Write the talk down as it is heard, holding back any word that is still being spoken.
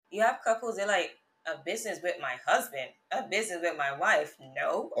you have couples, they're like, a business with my husband, a business with my wife.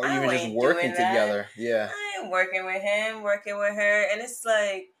 No, Or I even just ain't working doing that. together. Yeah. I ain't working with him, working with her. And it's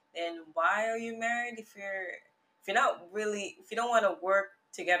like, then why are you married if you're not really, if you don't want to work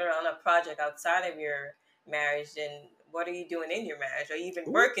together on a project outside of your marriage, then what are you doing in your marriage? Are you even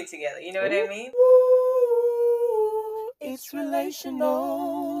working together? You know what I mean? It's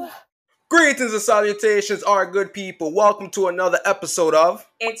relational. Greetings and salutations, our good people. Welcome to another episode of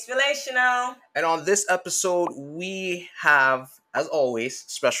It's Relational. And on this episode, we have, as always,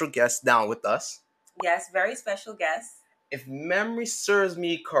 special guests down with us. Yes, very special guest. If memory serves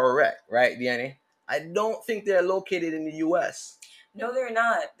me correct, right, Diane? I don't think they're located in the U.S. No, they're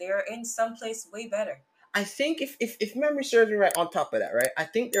not. They're in someplace way better. I think if memory serves me right, on top of that, right, I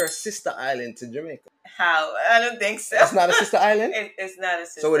think they're a sister island to Jamaica. How? I don't think so. That's not a sister island? It's not a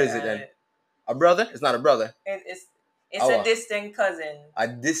sister So what is it then? A brother? It's not a brother. It's a distant cousin. A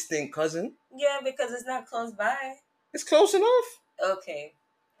distant cousin? Yeah, because it's not close by. It's close enough. Okay.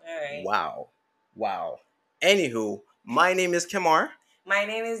 All right. Wow. Anywho, my name is Kemar. My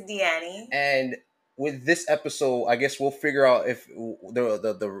name is Deannie. And with this episode, I guess we'll figure out if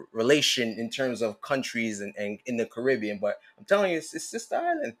the relation in terms of countries and in the Caribbean. But I'm telling you, it's Sister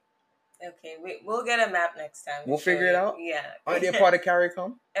Island. Okay, we'll get a map next time. We'll figure it out? Yeah. Aren't they a part of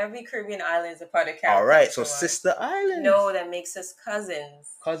CARICOM? Every Caribbean island is a part of CARICOM. All right, so Sister Island. No, that makes us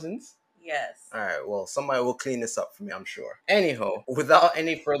cousins. Cousins? Yes. All right, well, somebody will clean this up for me, I'm sure. Anyhow, without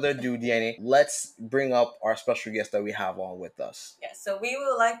any further ado, Diane, let's bring up our special guest that we have on with us. Yeah, so we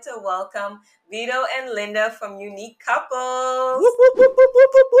would like to welcome Vito and Linda from Unique Couples. Whoop, whoop, whoop, whoop, whoop,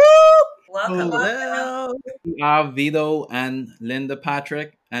 whoop, whoop. Welcome. We are Vito and Linda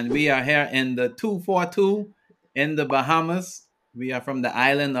Patrick, and we are here in the 242 in the Bahamas. We are from the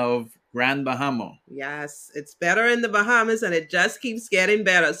island of Grand Bahama. Yes, it's better in the Bahamas, and it just keeps getting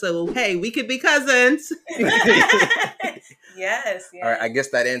better. So, hey, we could be cousins. Yes. All right, I guess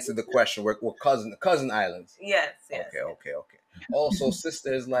that answered the question. We're cousin islands. Yes. Okay. Also,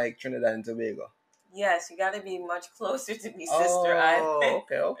 sisters like Trinidad and Tobago. Yes, you got to be much closer to be sister island.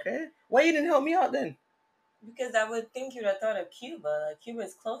 Okay. Why you didn't help me out then? Because I would think you'd have thought of Cuba. Like, Cuba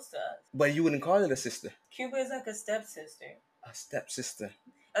is close to us. But you wouldn't call it a sister. Cuba is like a stepsister. A stepsister.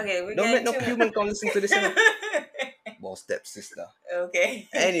 Okay, we don't make no Cuban come listen to this. Well, stepsister. Okay.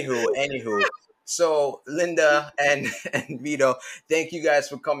 Anywho. So Linda and Vito, thank you guys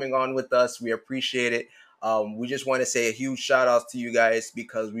for coming on with us. We appreciate it. We just want to say a huge shout out to you guys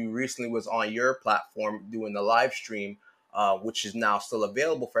because we recently was on your platform doing the live stream, which is now still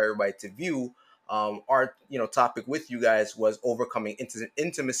available for everybody to view. Our topic with you guys was overcoming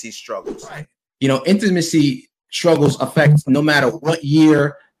intimacy struggles. Right. Intimacy struggles affect no matter what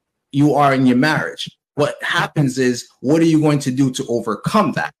year you are in your marriage. What happens is, what are you going to do to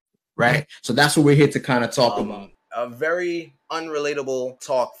overcome that? Right. So that's what we're here to kind of talk about. A very unrelatable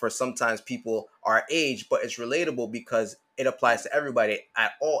talk for sometimes people our age, but it's relatable because it applies to everybody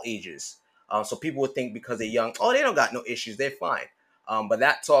at all ages. So people would think because they're young, they don't got no issues, they're fine. But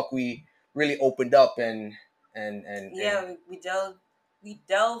that talk we really opened up and we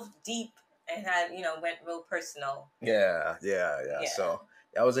delved deep and had went real personal. Yeah. So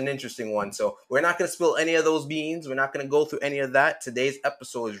that was an interesting one. So we're not going to spill any of those beans. We're not going to go through any of that. Today's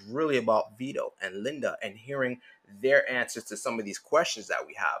episode is really about Vito and Linda and hearing their answers to some of these questions that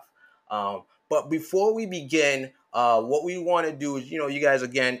we have. But before we begin, what we want to do is, you guys,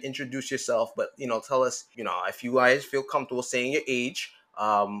 again, introduce yourself, but, tell us, if you guys feel comfortable saying your age,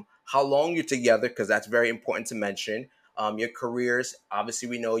 how long you're together, because that's very important to mention, your careers. Obviously,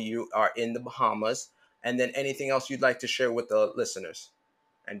 we know you are in the Bahamas, and then anything else you'd like to share with the listeners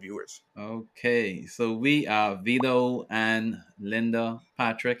and viewers. Okay, so we are Vito and Linda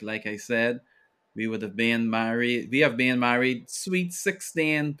Patrick. Like I said, we have been married sweet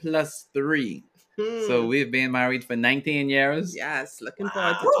 16 plus 3. So we've been married for 19 years. Yes, looking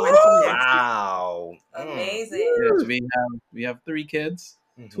forward to 20 years. Wow. Amazing. Yes, we have 3 kids,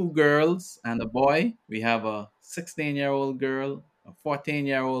 2 girls and a boy. We have a 16-year-old girl, a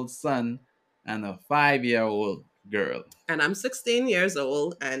 14-year-old son, and a 5-year-old girl. And I'm 16 years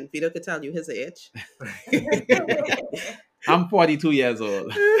old, and Vito could tell you his age. I'm 42 years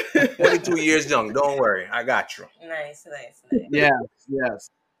old. 42 years young. Don't worry. I got you. Nice. Yes.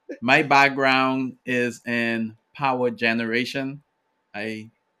 My background is in power generation. I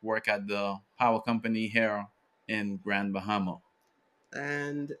work at the power company here in Grand Bahama.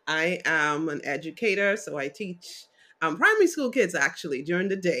 And I am an educator, so I teach primary school kids actually during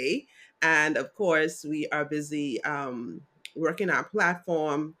the day. And of course, we are busy working our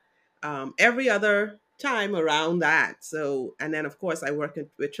platform every other time around that. So, and then of course I work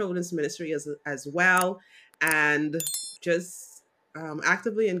with children's ministry as well, and just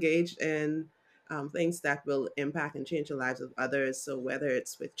actively engaged in things that will impact and change the lives of others. So whether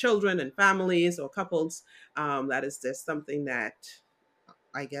it's with children and families or couples, that is just something that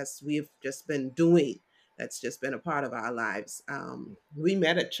I guess we've just been doing. That's just been a part of our lives. We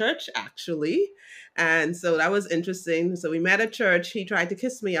met at church actually. And so that was interesting. So we met at church. He tried to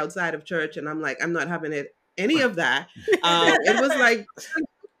kiss me outside of church. And I'm like, I'm not having any of that. It was like,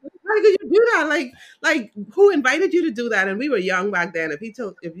 how could you do that? Like who invited you to do that? And we were young back then.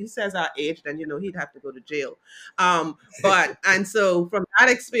 If he says our age, then he'd have to go to jail. And so from that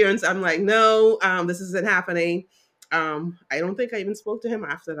experience, I'm like, no, this isn't happening. I don't think I even spoke to him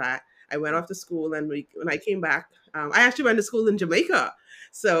after that. I went off to school, and when I came back, I actually went to school in Jamaica.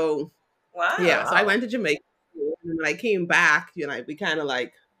 So wow, yeah, so I went to Jamaica, and when I came back, we kind of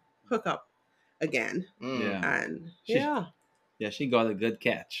like hook up again. Yeah, and she got a good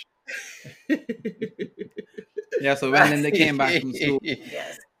catch. Yeah, so when Linda came back from school,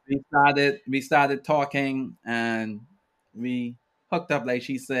 yes, we started talking, and we hooked up, like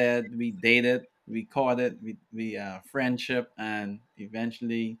she said. We dated, we courted, we friendship, and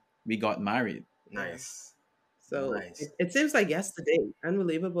eventually we got married. Nice. So it seems like yesterday.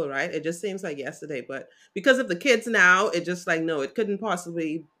 Unbelievable, right? It just seems like yesterday. But because of the kids now, it just like, no, it couldn't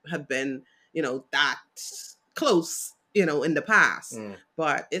possibly have been, that close, in the past.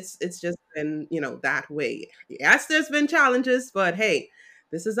 But it's just been, that way. Yes, there's been challenges, but hey,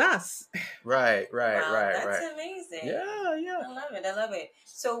 this is us. Right. That's amazing. Yeah. I love it.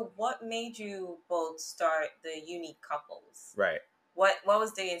 So what made you both start the Unique Couples? Right. What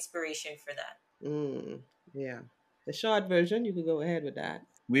was the inspiration for that? Yeah. The short version, you could go ahead with that.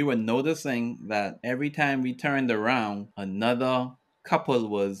 We were noticing that every time we turned around, another couple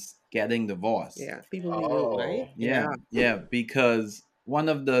was getting divorced. Yeah, people we knew, right? Yeah, because one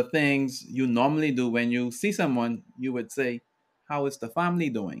of the things you normally do when you see someone, you would say, how is the family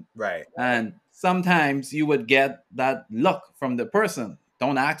doing? Right. And sometimes you would get that look from the person.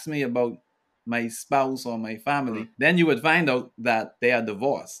 Don't ask me about my spouse or my family. Then you would find out that they are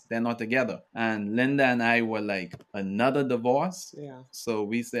divorced. They're not together. And Linda and I were like, another divorce? Yeah. So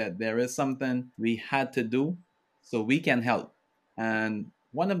we said there is something we had to do so we can help. And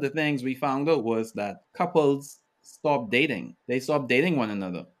one of the things we found out was that couples stopped dating. They stopped dating one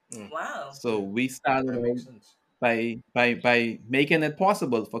another. Wow. So we started by making it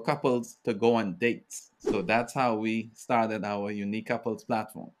possible for couples to go on dates. So that's how we started our Unique Couples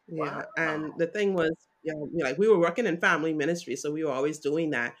platform. Yeah, Wow. and the thing was, like we were working in family ministry, so we were always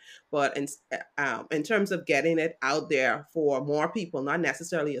doing that. But in terms of getting it out there for more people, not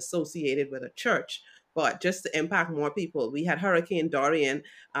necessarily associated with a church, but just to impact more people. We had Hurricane Dorian.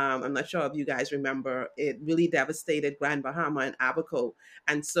 I'm not sure if you guys remember. It really devastated Grand Bahama and Abaco.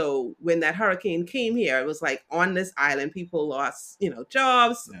 And so when that hurricane came here, it was like on this island, people lost,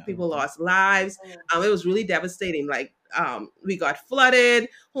 jobs, people lost lives. It was really devastating. Like we got flooded,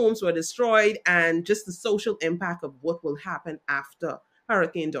 homes were destroyed, and just the social impact of what will happen after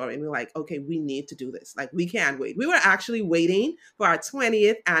Hurricane Dorian. We're like, okay, we need to do this. Like, we can't wait. We were actually waiting for our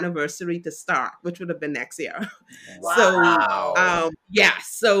 20th anniversary to start, which would have been next year. Wow.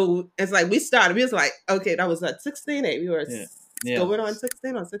 So it's like we started. We was like, okay, that was at 16. We were going on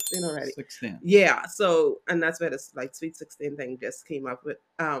 16 or 16 already. 16. Yeah. So, and that's where this like Sweet 16 thing just came up with.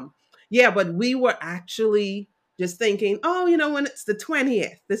 But we were actually just thinking, when it's the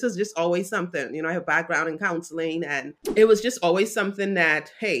 20th, this is just always something. I have background in counseling, and it was just always something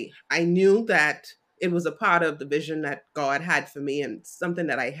that, hey, I knew that it was a part of the vision that God had for me and something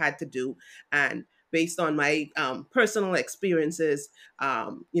that I had to do. And based on my personal experiences,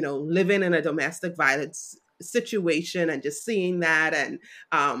 living in a domestic violence situation and just seeing that and,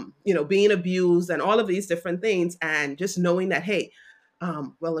 being abused and all of these different things, and just knowing that, hey,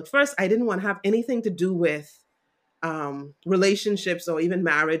 at first I didn't want to have anything to do with relationships or even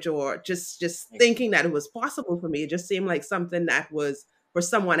marriage, or just thinking that it was possible for me. It just seemed like something that was for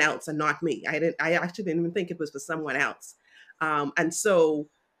someone else and not me. I actually didn't even think it was for someone else. And so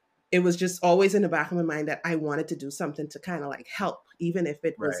it was just always in the back of my mind that I wanted to do something to kind of like help, even if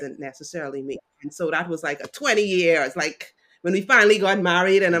it wasn't necessarily me. And so that was like a 20 years, like when we finally got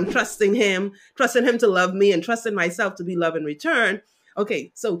married, and I'm trusting him to love me and trusting myself to be loved in return.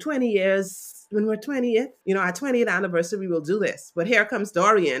 Okay, so 20 years, when we're 20th, our 20th anniversary, we'll do this. But here comes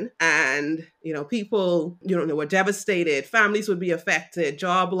Dorian, and, people, were devastated. Families would be affected,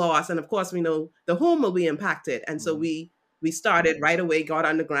 job loss. And of course, we know the home will be impacted. And so we started right away, got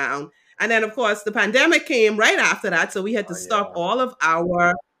on the ground. And then, of course, the pandemic came right after that. So we had to stop all of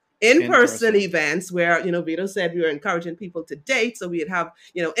our in-person In-person. events where, Vito said we were encouraging people to date. So we'd have,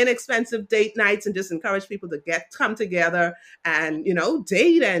 inexpensive date nights and just encourage people to come together and,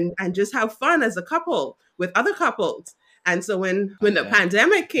 date and just have fun as a couple with other couples. And so when the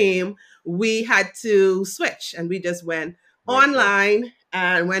pandemic came, we had to switch and we just went online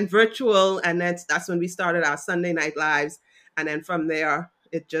and went virtual. And that's when we started our Sunday Night Lives. And then from there,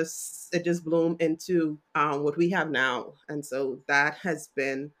 it just bloomed into what we have now. And so that has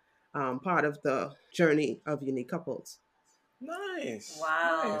been part of the journey of Unique Couples. Nice.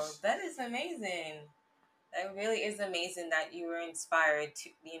 Wow, Nice. that is amazing. That really is amazing that you were inspired to,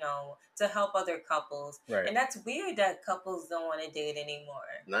 to help other couples. Right. And that's weird that couples don't want to date anymore.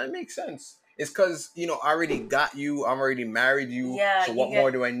 That makes sense. It's because, I already got you. I'm already married you. Yeah. So what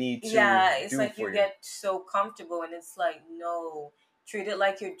more do I need to it's do like for you get so comfortable and it's like, no, treat it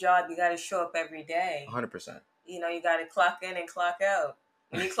like your job. You got to show up every day. 100%. You got to clock in and clock out.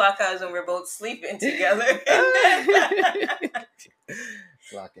 When you clock out is when we're both sleeping together.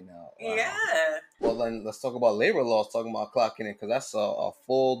 Clocking out. Wow. Yeah. Well, then let's talk about labor laws, talking about clocking in, because that's a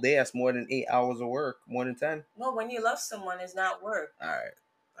full day. That's more than 8 hours of work, more than 10. Well, when you love someone, it's not work. All right.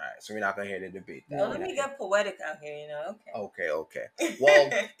 So we're not going to hear the debate. No, let me get poetic out here, Okay. Well,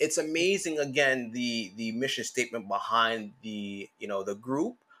 it's amazing, again, the mission statement behind the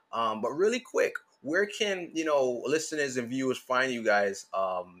group. But really quick, where can, listeners and viewers find you guys,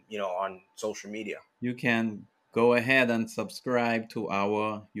 on social media? You can go ahead and subscribe to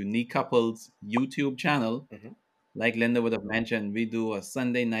our Unique Couples YouTube channel. Mm-hmm. Like Linda would have mentioned, we do a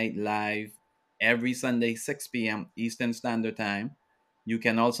Sunday Night Live every Sunday, 6 p.m. Eastern Standard Time. You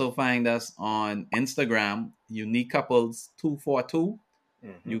can also find us on Instagram, Unique Couples 242.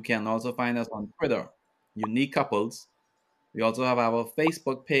 Mm-hmm. You can also find us on Twitter, Unique Couples. We also have our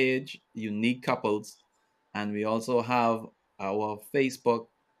Facebook page, Unique Couples. And we also have our Facebook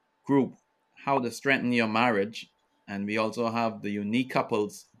group, How to Strengthen Your Marriage. And we also have the Unique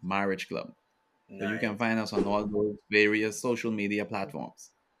Couples Marriage Club. Nice. So you can find us on all those various social media platforms.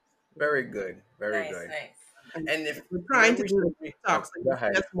 Very good. Very good. Nice. And if we're trying to do the TikTok, so you'll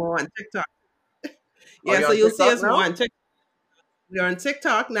see us more on TikTok. So you'll see us more on TikTok. We're on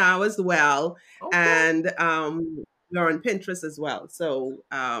TikTok now as well. Okay. And we're on Pinterest as well. So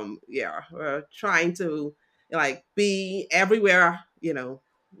we're trying to be everywhere,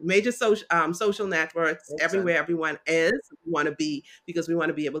 major social networks, everywhere everyone is. We want to be, because we want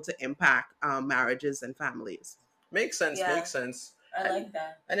to be able to impact marriages and families. Makes sense. Yeah. Makes sense. I like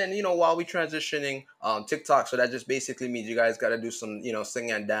that. And then, while we transitioning TikTok, so that just basically means you guys got to do some,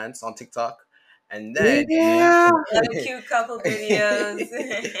 sing and dance on TikTok. And then cute couple videos.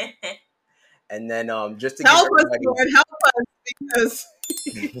 And then just to help us, Lord, help us, because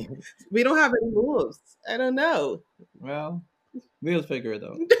we don't have any moves. I don't know. Well, we'll figure it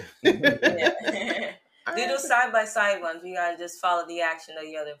out. Do those side-by-side ones. We gotta just follow the action of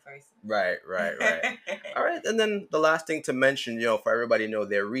the other person. Right. All right. And then the last thing to mention, for everybody to know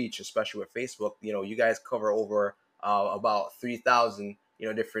their reach, especially with Facebook, you guys cover over about 3,000,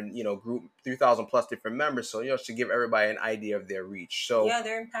 different, group, 3,000 plus different members. So, to give everybody an idea of their reach. So yeah,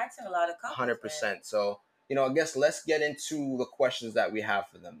 they're impacting a lot of couples. 100%. Man. So, I guess let's get into the questions that we have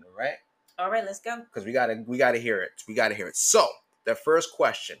for them, right? All right, let's go. Because we gotta hear it. So the first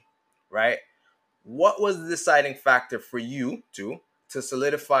question, right? What was the deciding factor for you to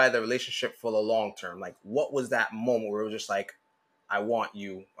solidify the relationship for the long term? Like, what was that moment where it was just like, I want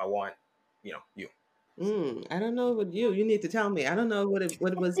you, you. I don't know what you need to tell me. I don't know what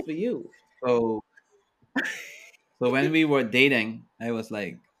it was for you. So when we were dating, I was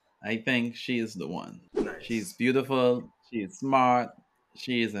like, I think she is the one. Nice. She's beautiful. She's smart.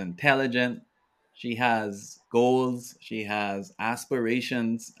 She is intelligent. She has goals. She has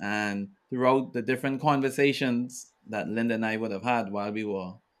aspirations. And throughout the different conversations that Linda and I would have had while we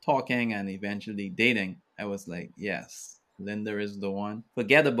were talking and eventually dating, I was like, yes, Linda is the one.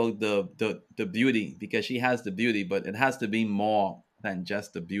 Forget about the beauty, because she has the beauty, but it has to be more than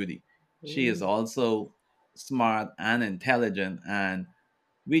just the beauty. She is also smart and intelligent, and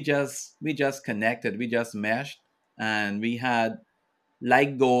we just connected. We just meshed, and we had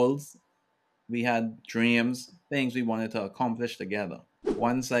like goals. We had dreams, things we wanted to accomplish together.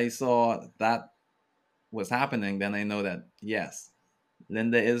 Once I saw that was happening, then I know that, yes,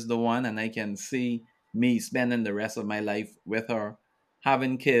 Linda is the one, and I can see me spending the rest of my life with her,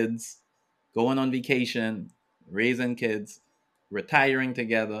 having kids, going on vacation, raising kids, retiring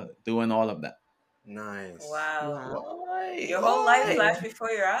together, doing all of that. Nice. Wow. Why? Your whole life flashed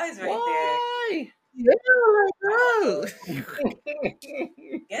before your eyes right there. Yeah, oh.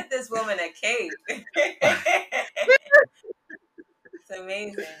 Get this woman a cape.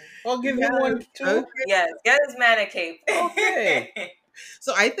 amazing. I'll give him Yeah, one too. okay. Yes, get his man a cape. Okay.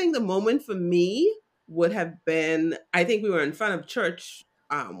 So I think the moment for me would have been, I think we were in front of church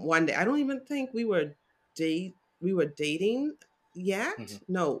one day. I don't even think we were dating yet. Mhm.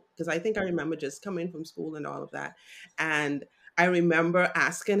 No, because I think I remember just coming from school and all of that. And I remember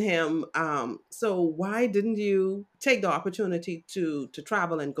asking him, so why didn't you take the opportunity to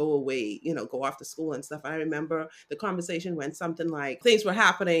travel and go away, go off to school and stuff? And I remember the conversation went something like things were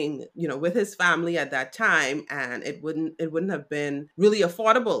happening, with his family at that time, and it wouldn't have been really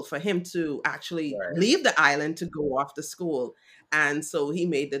affordable for him to actually Right. leave the island to go off to school. And so he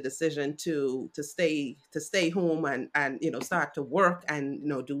made the decision to stay home and start to work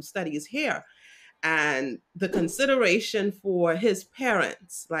and do studies here. And the consideration for his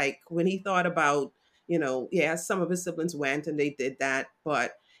parents, like when he thought about, yeah, some of his siblings went and they did that,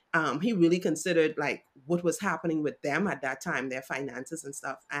 but he really considered like what was happening with them at that time, their finances and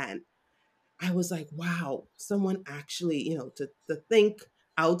stuff. And I was like, wow, someone actually, to think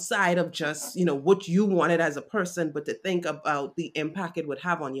outside of just, what you wanted as a person, but to think about the impact it would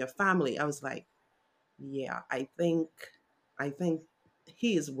have on your family. I was like, yeah, I think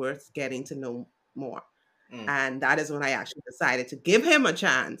he is worth getting to know more. Mm. And that is when I actually decided to give him a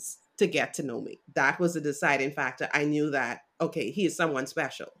chance to get to know me. That was the deciding factor. I knew that, okay, he is someone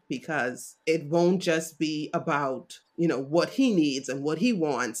special, because it won't just be about, what he needs and what he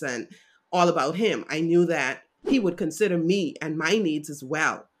wants and all about him. I knew that he would consider me and my needs as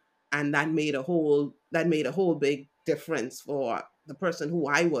well. And that made a whole big difference for the person who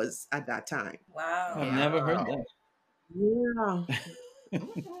I was at that time. Wow. I've never heard Wow. Yeah.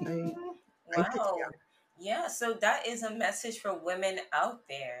 I, I think, Wow. Yeah, so that is a message for women out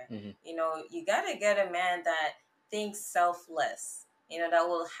there. Mhm. You got to get a man that thinks selfless, that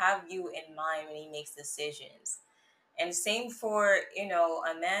will have you in mind when he makes decisions. And same for,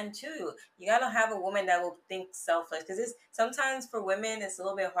 a man too. You got to have a woman that will think selfless, because it's sometimes for women, it's a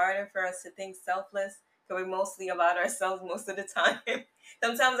little bit harder for us to think selfless because we're mostly about ourselves most of the time.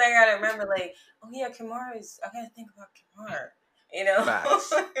 Sometimes I got to remember, like, oh yeah, I got to think about Kamar.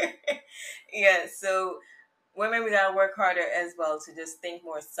 Facts. Yeah, so women, we gotta work harder as well to just think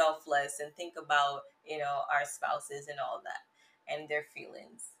more selfless and think about our spouses and all that and their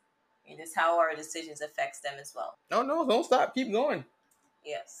feelings, and just how our decisions affects them as well. Oh no, don't stop. Keep going.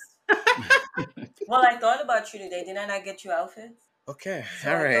 Yes. Well, I thought about you today. Did I not get you outfits? Okay. So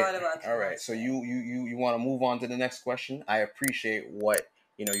All I right. thought about you All right. So you want to move on to the next question? I appreciate what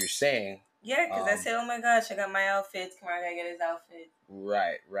you're saying. Yeah, because I Um, said, oh my gosh, I got my outfits. Come on, I gotta get his outfit.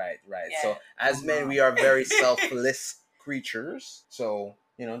 Right. Yeah. So as men, we are very selfless creatures. So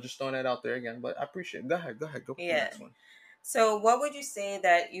just throwing that out there again. But I appreciate it. Go ahead. Go to the Yeah. next one. So what would you say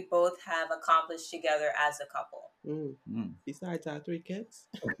that you both have accomplished together as a couple? Besides our 3 kids.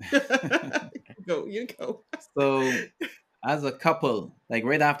 You go. So, as a couple, like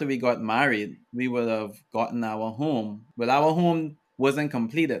right after we got married, we would have gotten our home. But our home wasn't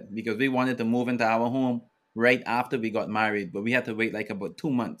completed because we wanted to move into our home right after we got married, but we had to wait like about 2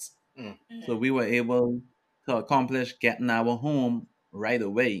 months. Mm. So we were able to accomplish getting our home right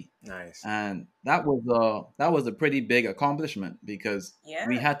away. Nice. And that was a pretty big accomplishment because Yeah.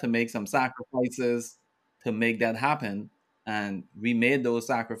 we had to make some sacrifices to make that happen, and we made those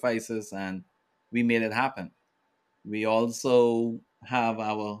sacrifices and we made it happen. We also have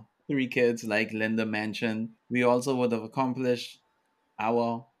our 3 kids, like Linda mentioned. We also would have accomplished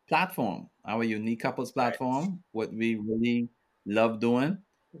our platform, our unique couples Right. platform, what we really love doing,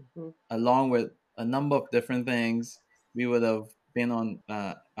 Mhm. along with a number of different things. We would have been on,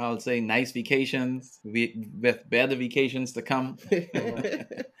 I would say, nice vacations, with better vacations to come. We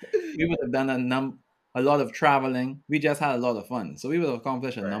would have done a lot of traveling. We just had a lot of fun. So we would have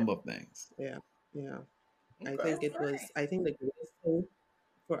accomplished a Right. number of things. Yeah. I Okay. think I think the greatest thing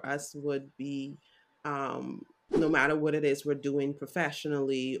for us would be, no matter what it is we're doing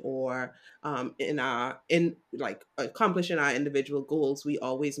professionally or in like accomplishing our individual goals, we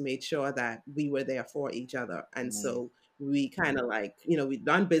always made sure that we were there for each other. And so we kind of like, we've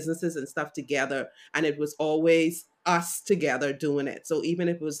done businesses and stuff together, and it was always us together doing it. So even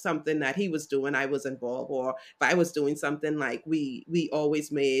if it was something that he was doing, I was involved, or if I was doing something, like we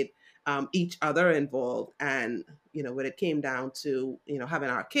always made each other involved. And when it came down to having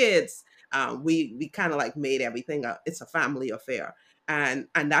our kids, we kind of like made everything it's a family affair, and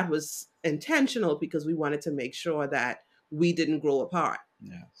that was intentional because we wanted to make sure that we didn't grow apart,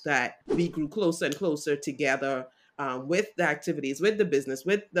 Yes. that we grew closer and closer together, with the activities, with the business,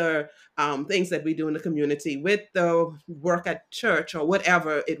 with the things that we do in the community, with the work at church or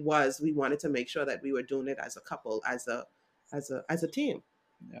whatever it was. We wanted to make sure that we were doing it as a couple, as a as a team.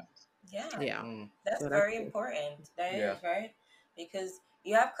 Yeah, Yeah. that's So that's very important. That Yeah. is right, because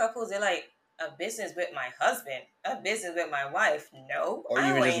you have couples they're like a business with my husband, a business with my wife. No, Or I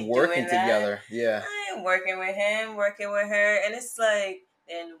even just ain't working doing that. together. Yeah. I ain't working with him, working with her, and it's like,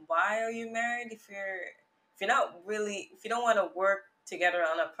 then why are you married if you're not really if you don't want to work together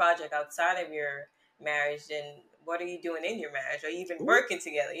on a project outside of your marriage? Then what are you doing in your marriage? Are you even Ooh. working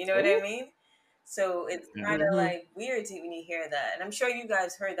together? You know what I Ooh. mean? So it's Yeah. kind of Mhm. like weird when you hear that, and I'm sure you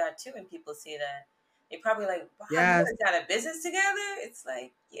guys heard that too. When people say that, they probably like, "Wow, you Yes. guys got a business together?" It's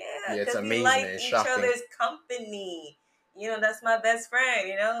like, yeah, Yeah, it's because we amazing. like It's each shocking. other's company. You know, that's my best friend.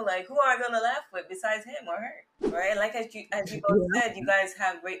 You know, like who am I gonna laugh with besides him or her, right? Like as you both Yeah. said, you guys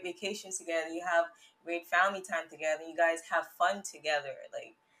have great vacations together. You have great family time together. You guys have fun together,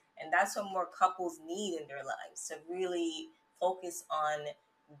 like, and that's what more couples need in their lives to really focus on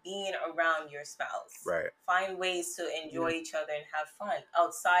being around your spouse. Right. Find ways to enjoy each other and have fun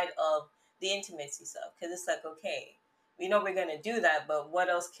outside of the intimacy stuff. Because it's like, okay, we know we're going to do that, but what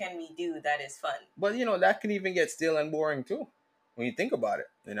else can we do that is fun? But that can even get stale and boring too, when you think about it.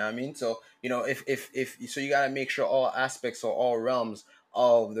 You know what I mean? So if so, you got to make sure all aspects or all realms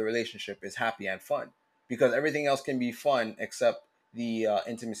of the relationship is happy and fun, because everything else can be fun except the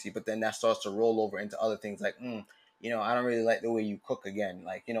intimacy. But then that starts to roll over into other things like, I don't really like the way you cook again.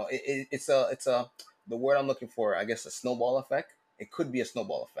 Like, it's a the word I'm looking for, I guess, a snowball effect. It could be a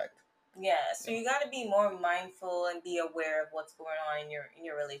snowball effect. Yeah, so you got to be more mindful and be aware of what's going on in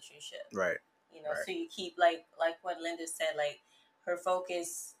your relationship. Right. Right. So you keep like what Linda said, like her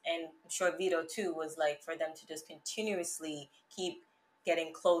focus, and I'm sure Vito too, was like for them to just continuously keep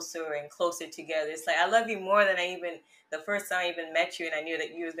getting closer and closer together. It's like I love you more than the first time I even met you, and I knew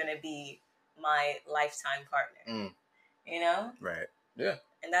that you was gonna be my lifetime partner. Right. Yeah.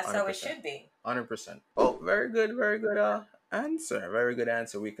 And that's how it 100%. should be. 100%. Oh, very good, very good answer. Very good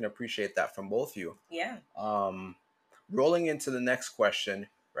answer. We can appreciate that from both of you. Yeah. Rolling into the next question,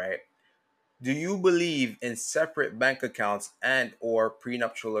 right? Do you believe in separate bank accounts and or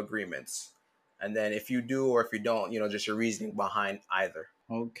prenuptial agreements? And then if you do or if you don't, just your reasoning behind either.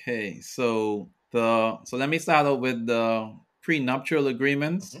 Okay, so let me start out with the prenuptial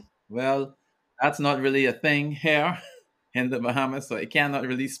agreements. Well, that's not really a thing here in the Bahamas, so I cannot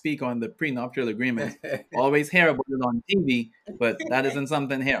really speak on the prenuptial agreements. Always hear about it on TV, but that isn't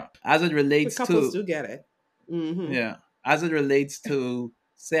something here. As it The relates couples to do get it. Mm-hmm. yeah, as it relates to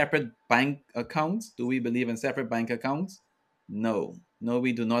separate bank accounts, do we believe in separate bank accounts? No,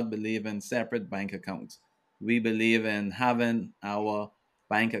 we do not believe in separate bank accounts. We believe in having our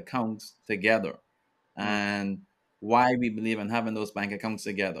bank accounts together. And why we believe in having those bank accounts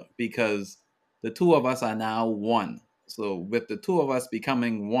together? Because the two of us are now one. So with the two of us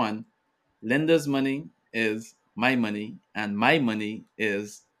becoming one, Linda's money is my money, and my money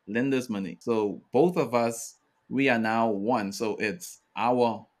is Linda's money. So both of us, we are now one. So it's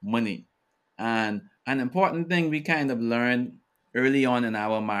our money. And an important thing we kind of learned early on in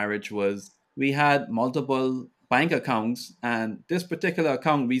our marriage was we had multiple bank accounts. And this particular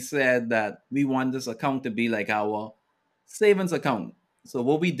account, we said that we want this account to be like our savings account. So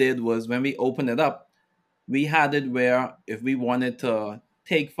what we did was when we opened it up, we had it where if we wanted to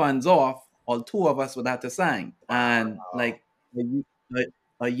take funds off, all two of us would have to sign. And like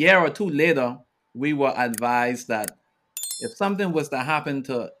a year or two later, we were advised that if something was to happen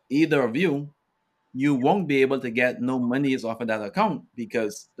to either of you, you won't be able to get no monies off of that account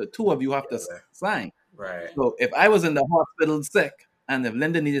because the two of you have to sign. Right. So if I was in the hospital sick and if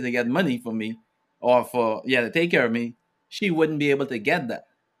Linda needed to get money for me or to take care of me, she wouldn't be able to get that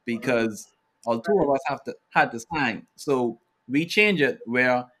because all two of us had to sign. So we change it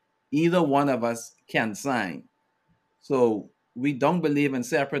where either one of us can sign. So we don't believe in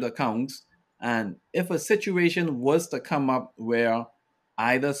separate accounts. And if a situation was to come up where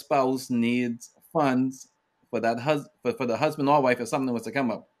either spouse needs funds for for the husband or wife, if something was to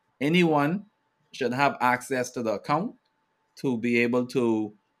come up, anyone should have access to the account to be able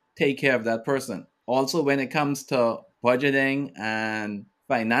to take care of that person. Also, when it comes to budgeting and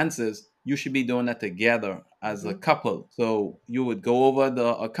finances, you should be doing that together as a couple. So you would go over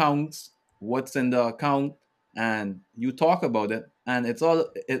the accounts, what's in the account, and you talk about it. And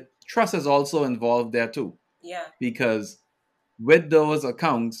trust is also involved there too. Yeah. Because with those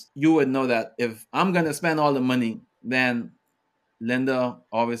accounts, you would know that if I'm gonna spend all the money, then Linda,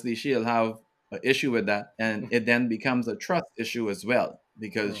 obviously, she'll have an issue with that. And it then becomes a trust issue as well,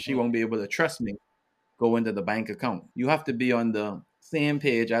 because she won't be able to trust me go into the bank account. You have to be on the same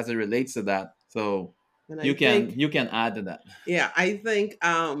page as it relates to that. So And you can add to that. yeah, I think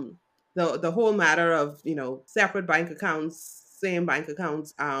the whole matter of, separate bank accounts, same bank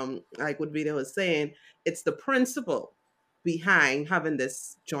accounts, like what Vito was saying, it's the principle behind having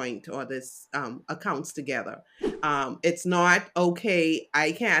this joint or this accounts together. It's not okay,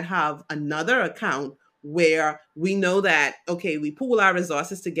 I can't have another account where we know that, okay, we pool our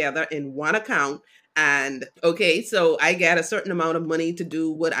resources together in one account, and okay, so I get a certain amount of money to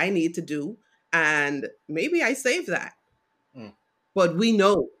do what I need to do, and maybe I save that. Mm. But we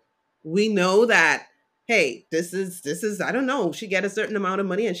know that, hey, this is I don't know, she get a certain amount of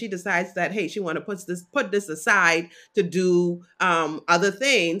money and she decides that, hey, she want to put this aside to do other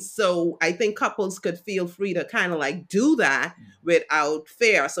things. So I think couples could feel free to kind of like do that without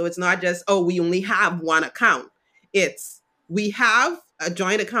fear. So it's not just, oh, we only have one account. It's, we have a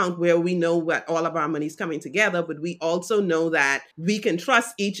joint account where we know what all of our money's coming together, but we also know that we can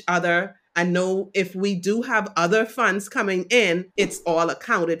trust each other and know if we do have other funds coming in, it's all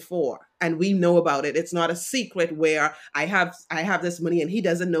accounted for and we know about it. It's not a secret where I have this money and he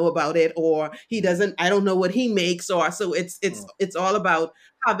doesn't know about it, or I don't know what he makes, or so it's all about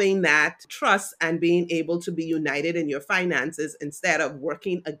having that trust and being able to be united in your finances instead of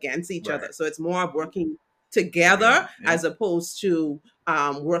working against each other. Right. So it's more of working together Yeah. as opposed to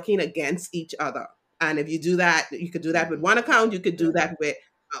working against each other. And if you do that, you could do that with one account, you could do that with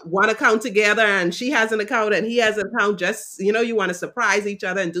one account together, and she has an account and he has an account, just you want to surprise each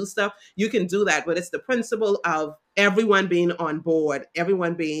other and do stuff, you can do that. But it's the principle of everyone being on board,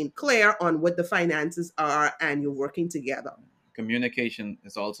 everyone being clear on what the finances are, and you're working together. Communication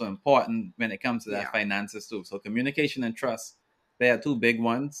is also important when it comes to that Yeah. finances too. So communication and trust, they are two big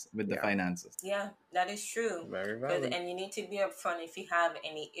ones with the Yeah. finances. Yeah, that is true. Very valid. And you need to be upfront if you have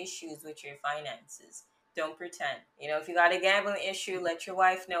any issues with your finances. Don't pretend. If you got a gambling issue, let your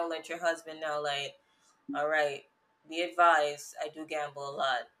wife know, let your husband know, like, all right, be advised, I do gamble a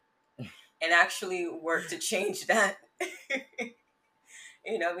lot. And actually work to change that.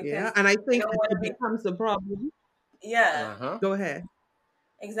 Because Yeah, and I think don't want to it be, becomes a problem. yeah, Uh-huh. Go ahead.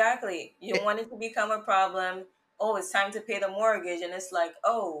 exactly. You don't want it to become a problem. Oh, it's time to pay the mortgage, and it's like,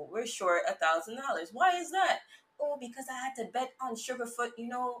 oh, we're short $1,000. Why is that? Oh, because I had to bet on Sugarfoot.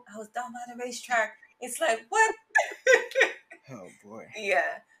 I was down by the racetrack. It's like, what? Oh boy.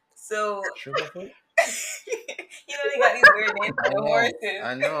 Yeah. So Sugarfoot? they got these weird names for the horses.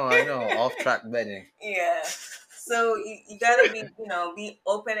 I know. Off track betting. Yeah. So you gotta be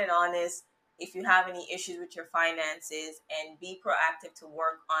open and honest if you have any issues with your finances, and be proactive to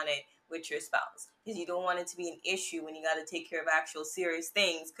work on it with your spouse, because you don't want it to be an issue when you got to take care of actual serious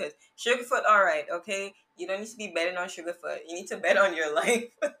things. Because Sugarfoot, all right, okay, you don't need to be betting on Sugarfoot. You need to bet on your life,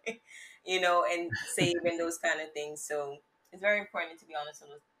 and save and those kind of things. So it's very important to be honest on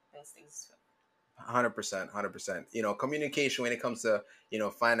those things. 100%. Communication when it comes to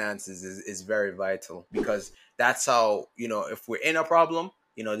finances is very vital, because that's how if we're in a problem,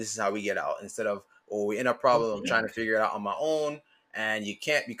 this is how we get out, instead of, oh, we're in a problem, I'm trying to figure it out on my own, and you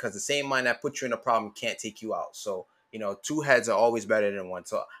can't, because the same mind that put you in a problem can't take you out. So two heads are always better than one.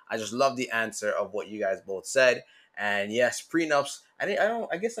 So I just love the answer of what you guys both said. And yes, prenups,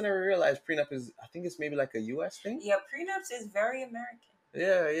 I guess I never realized prenup is, I think it's maybe like a US thing. Yeah, prenups is very American.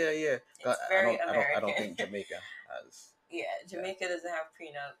 Yeah. It's very American. I don't think Jamaica has. Yeah, Jamaica doesn't have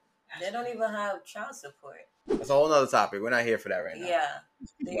prenup. They don't even have child support. That's a whole nother topic. We're not here for that right now. Yeah.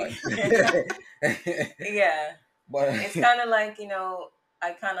 Yeah. But It's kind of like,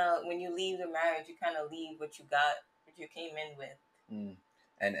 when you leave the marriage, you kind of leave what you got, what you came in with.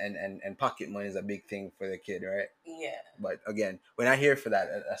 And pocket money is a big thing for the kid, right? Yeah. But again, we're not here for that.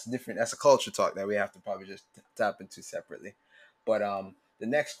 That's different. That's a culture talk that we have to probably just tap into separately. But the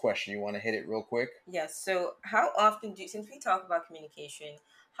next question, you want to hit it real quick? Yes. So how often since we talk about communication,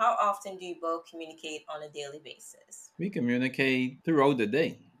 how often do you both communicate on a daily basis? We communicate throughout the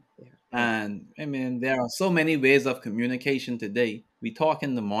day. Yeah. And I mean, there are so many ways of communication today. We talk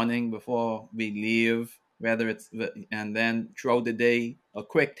in the morning before we leave, and then throughout the day, a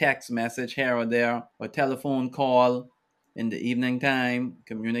quick text message here or there, a telephone call in the evening time,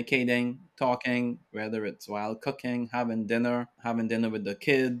 communicating, talking, whether it's while cooking, having dinner with the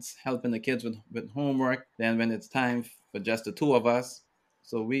kids, helping the kids with homework. Then when it's time for just the two of us,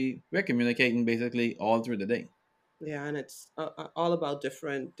 so we're communicating basically all through the day. Yeah, and it's all about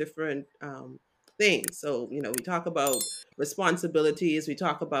different things. So we talk about responsibilities. We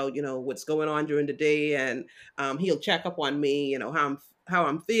talk about what's going on during the day, and he'll check up on me. How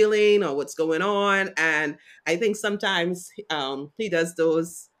I'm feeling or what's going on. And I think sometimes he does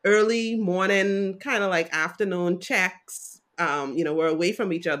those early morning, kind of like afternoon checks we're away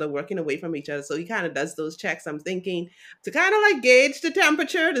from each other, working away from each other. So he kind of does those checks. I'm thinking to kind of like gauge the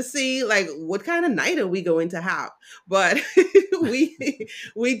temperature to see like what kind of night are we going to have. But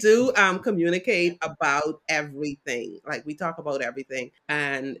we do communicate about everything. Like we talk about everything,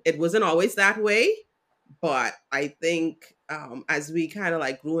 and it wasn't always that way. But I think as we kind of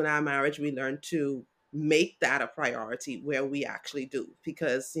like grew in our marriage, we learned to make that a priority where we actually do.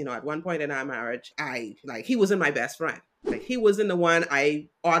 Because, at one point in our marriage, he wasn't my best friend. Like he wasn't the one I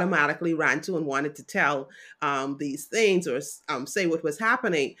automatically ran to and wanted to tell these things or say what was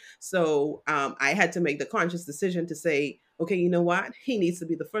happening. So I had to make the conscious decision to say, okay, you know what? He needs to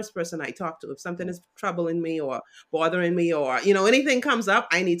be the first person I talk to. If something is troubling me or bothering me or, anything comes up,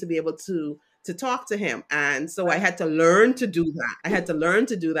 I need to be able to talk to him. And so I had to learn to do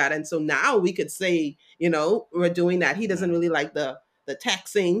that. And so now we could say, we're doing that. He doesn't really like the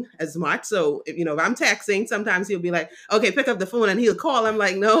texting as much. So if I'm texting, sometimes he'll be like, okay, pick up the phone, and he'll call. I'm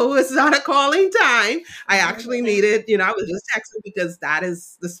like, no, it's not a calling time. I actually needed, I was just texting because that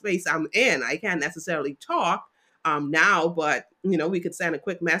is the space I'm in. I can't necessarily talk now, but we could send a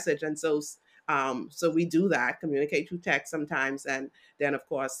quick message. And so we do that, communicate through text sometimes, and then of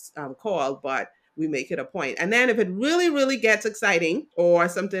course call, but we make it a point. And then if it really, really gets exciting or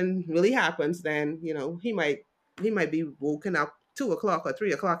something really happens, then, he might be woken up 2 o'clock or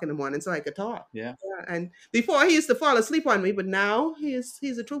 3 o'clock in the morning so I could talk. Yeah. And before he used to fall asleep on me, but now he's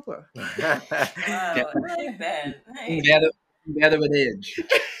a trooper. Wow, I like that. Nice. Together with age.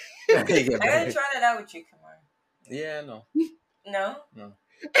 I gotta try that out with you, Kamar. Yeah, no. No? No.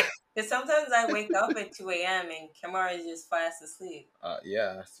 Because sometimes I wake up at 2 a.m. and Kamara is just fast asleep.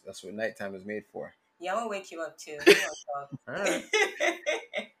 Yeah, that's what nighttime is made for. Yeah, I'm gonna wake you up too. All right.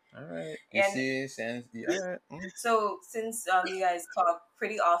 All right. All right. So since you guys talk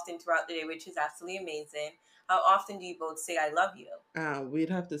pretty often throughout the day, which is absolutely amazing, how often do you both say "I love you"? We'd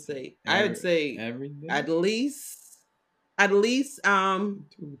have to say, I would say every day? at least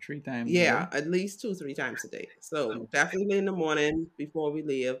 2-3 times. Yeah, at least 2-3 times a day. So definitely in the morning before we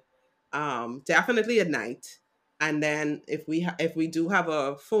leave, definitely at night, and then if we do have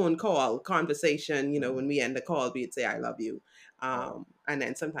a phone call conversation, when we end the call, we'd say "I love you," and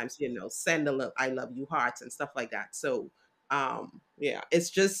then sometimes send a little "I love you" hearts and stuff like that. So yeah, it's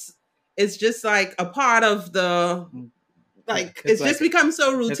just like a part of the. Like it's just become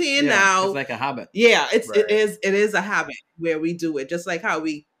so routine now. It's like a habit. Yeah, it is a habit where we do it. Just like how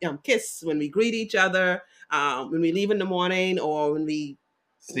we kiss when we greet each other, when we leave in the morning, or when we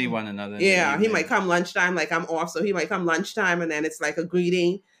see one another. Yeah, he might come lunchtime. Like I'm off, so he might come lunchtime, and then it's like a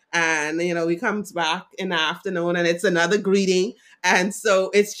greeting. And he comes back in the afternoon, and it's another greeting. And so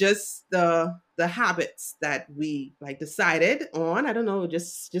it's just the habits that we like decided on. I don't know,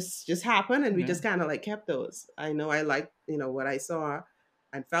 just happened, and we just kind of like kept those. I know I liked what I saw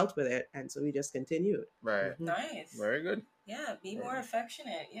and felt with it, and so we just continued. Right. Mm-hmm. Nice. Very good. Yeah, be more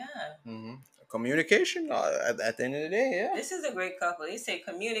affectionate. Yeah. Mm-hmm. Communication at the end of the day. Yeah. This is a great couple. They say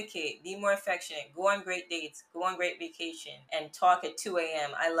communicate, be more affectionate, go on great dates, go on great vacation, and talk at 2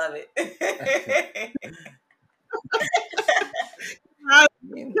 a.m. I love it.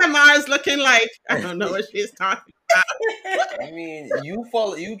 Tamar's looking like I don't know what she's talking about. I mean,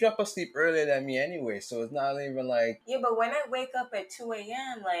 you drop asleep earlier than me anyway, so it's not even like. Yeah, but when I wake up at 2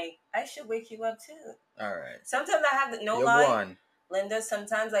 a.m., like I should wake you up too. All right. Sometimes I have no lie. Linda,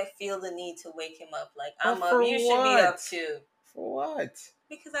 sometimes I feel the need to wake him up. Like I'm up, you should be up too. For what?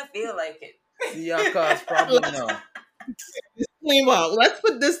 Because I feel like it. See, our cause problem now. Disclaimer. Let's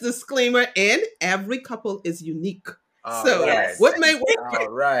put this disclaimer in. Every couple is unique. So yes. What may work? All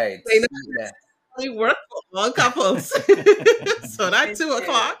right. We work for all couples. So that 2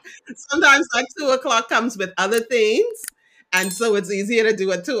 o'clock. Sometimes that 2 o'clock comes with other things, and so it's easier to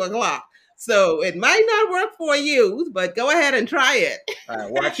do at 2 o'clock. So it might not work for you, but go ahead and try it. All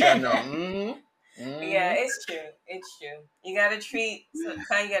right, watch that now. Yeah, it's true. It's true. You gotta treat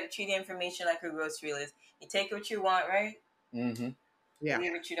the information like a grocery list. You take what you want, right? Mm-hmm. Yeah.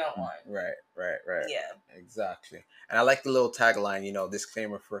 Leave what you don't want. Right. Yeah. Exactly. And I like the little tagline,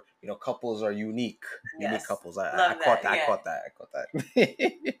 disclaimer for, couples are unique. Yes. Unique couples. I Love caught that. that. I caught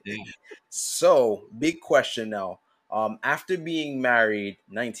that. So, big question now. After being married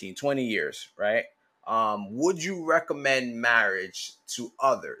 19, 20 years, right? Would you recommend marriage to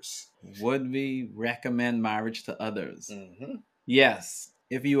others? Would we recommend marriage to others? Mm-hmm. Yes.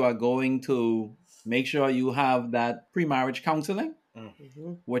 If you are going to make sure you have that pre-marriage counseling,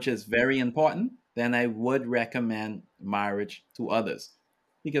 Mm-hmm. which is very important, then I would recommend marriage to others,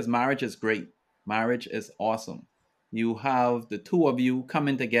 because marriage is great. Marriage is awesome. You have the two of you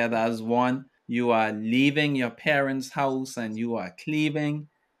coming together as one. you are leaving your parents' house and you are cleaving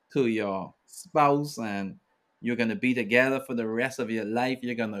to your spouse, and you're going to be together for the rest of your life.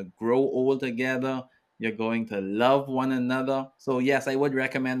 You're going to grow old together. You're going to love one another. So, yes, I would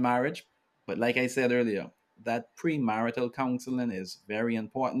recommend marriage. But like I said earlier, that premarital counseling is very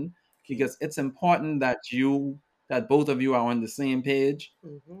important, because it's important that both of you are on the same page.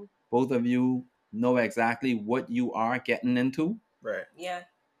 Mm-hmm. Both of you know exactly what you are getting into. Right. Yeah.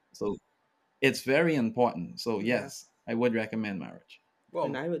 So it's very important. So Yeah. yes, I would recommend marriage.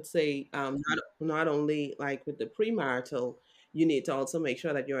 And Well, I would say, not only like with the premarital, you need to also make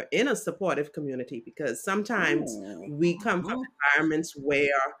sure that you're in a supportive community, because sometimes ooh. we come from Mhm. environments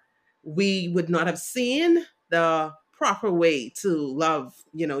where we would not have seen the proper way to love,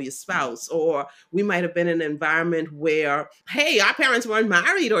 your spouse, or we might have been in an environment where, hey, our parents weren't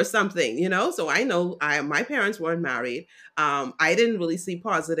married or something, So I know my parents weren't married. I didn't really see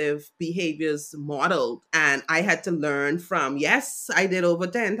positive behaviors modeled. And I had to learn from, yes, I did over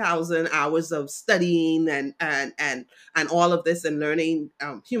 10,000 hours of studying and all of this, and learning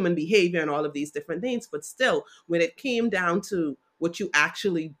human behavior and all of these different things. But still, when it came down to what you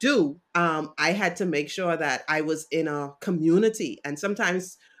actually do, I had to make sure that I was in a community. And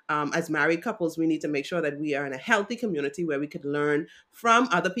sometimes, as married couples, we need to make sure that we are in a healthy community where we could learn from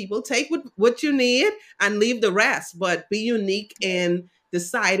other people. Take what you need and leave the rest, but be unique in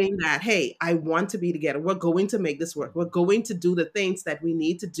deciding that, hey, I want to be together. We're going to make this work. We're going to do the things that we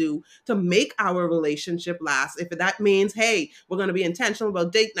need to do to make our relationship last. If that means, hey, we're going to be intentional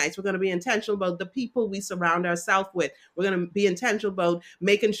about date nights, we're going to be intentional about the people we surround ourselves with, we're going to be intentional about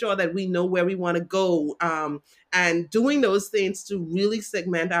making sure that we know where we want to go, and doing those things to really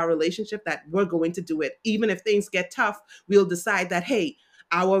segment our relationship, that we're going to do it. Even if things get tough, we'll decide that, hey,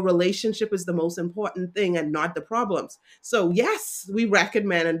 our relationship is the most important thing and not the problems. So yes, we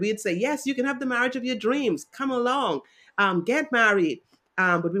recommend, and we'd say, yes, you can have the marriage of your dreams. Come along, get married.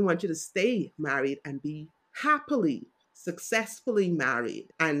 But we want you to stay married and be happily, successfully married.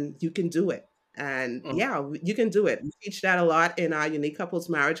 And you can do it. And yeah, you can do it. We teach that a lot in our Unique Couples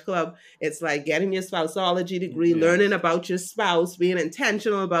Marriage Club. It's like getting your spouseology degree, learning about your spouse, being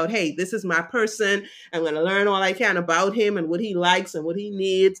intentional about, hey, this is my person. I'm going to learn all I can about him and what he likes and what he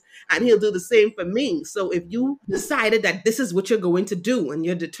needs. And he'll do the same for me. So if you decided that this is what you're going to do, and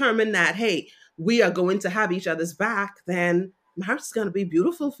you're determined that, hey, we are going to have each other's back, then marriage is going to be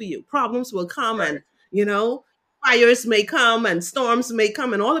beautiful for you. Problems will come, Right. and, fires may come and storms may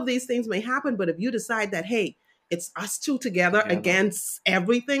come and all of these things may happen. But if you decide that, hey, it's us two together against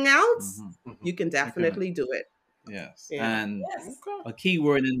everything else, you can definitely do it. Yes. Yeah. And Yes. a key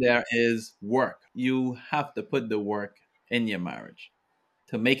word in there is work. You have to put the work in your marriage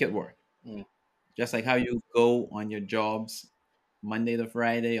to make it work. Mm. Just like how you go on your jobs Monday to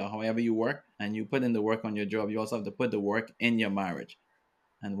Friday or however you work, and you put in the work on your job, you also have to put the work in your marriage.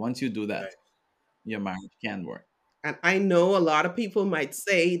 And once you do that, Right. your marriage can work. And I know a lot of people might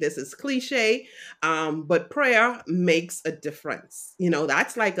say this is cliche, but prayer makes a difference.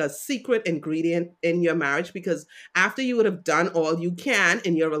 That's like a secret ingredient in your marriage, because after you would have done all you can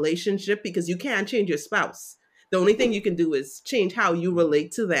in your relationship, because you can't change your spouse, the only thing you can do is change how you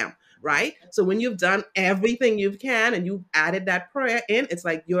relate to them, right? So when you've done everything you can and you've added that prayer in, it's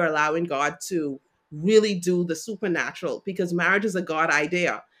like you're allowing God to really do the supernatural, because marriage is a God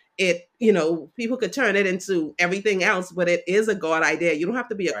idea. It, people could turn it into everything else, but it is a God idea. You don't have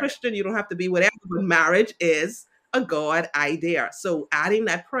to be a Right. Christian, you don't have to be whatever, but marriage is a God idea. So adding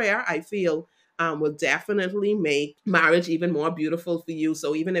that prayer, I feel, will definitely make marriage even more beautiful for you.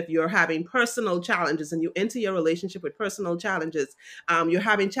 So even if you're having personal challenges and you enter your relationship with personal challenges, you're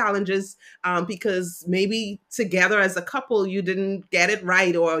having challenges because maybe together as a couple you didn't get it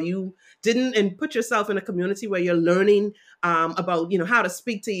right, or you didn't, and put yourself in a community where you're learning about, how to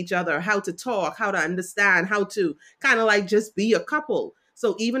speak to each other, how to talk, how to understand, how to kind of like just be a couple.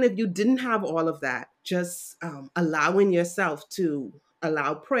 So even if you didn't have all of that, just allowing yourself to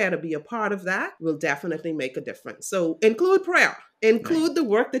allow prayer to be a part of that will definitely make a difference. So include prayer, include the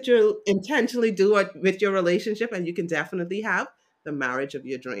work that you intentionally do with your relationship, and you can definitely have the marriage of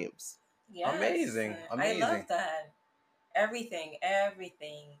your dreams. Yes. Amazing. I love that. Everything.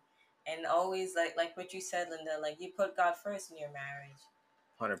 And always like what you said, Linda, like you put God first in your marriage.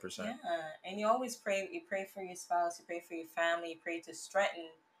 100%. Yeah. And you always pray. You pray for your spouse. You pray for your family. You pray to strengthen.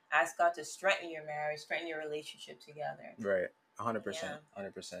 Ask God to strengthen your marriage, strengthen your relationship together. Right. 100%. Yeah.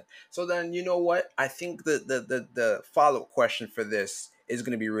 100%. So then, you know what? I think the follow-up question for this is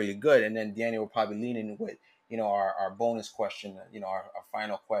going to be really good. And then Danny will probably lean in with, our bonus question, our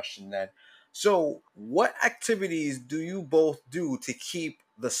final question then. So, what activities do you both do to keep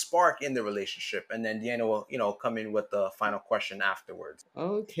the spark in the relationship? And then Deanna will, come in with the final question afterwards.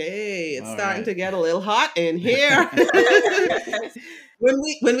 Okay, it's All starting right. to get a little hot in here. when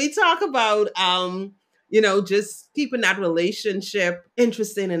we talk about just keeping that relationship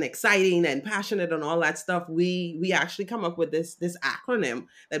interesting and exciting and passionate and all that stuff, we actually come up with this acronym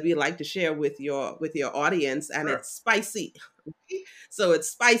that we like to share with your audience, and Sure. it's SPICY. So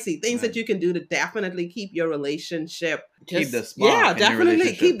it's spicy things that Right. you can do to definitely keep your relationship Keep the just spark yeah, in your definitely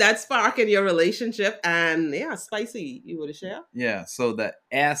relationship. keep that spark in your relationship. And yeah, spicy, you want to share? Yeah. So the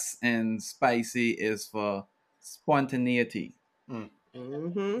S in spicy is for spontaneity.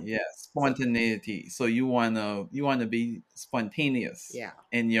 Mm-hmm. Yeah, spontaneity. So you wanna be spontaneous Yeah.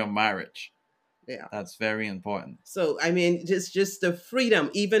 in your marriage. Yeah. That's very important. So I mean, just the freedom,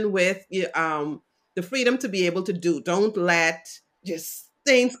 even with the freedom to be able to do. Don't let just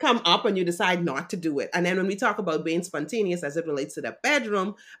things come up and you decide not to do it. And then when we talk about being spontaneous as it relates to the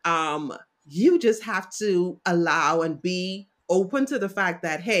bedroom, you just have to allow and be open to the fact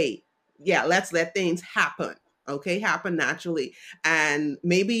that, hey, yeah, let's let things happen. Okay, happen naturally. And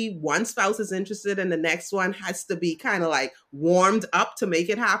maybe one spouse is interested and the next one has to be kind of like warmed up to make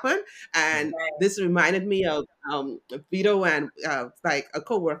it happen. And this reminded me of Vito and like a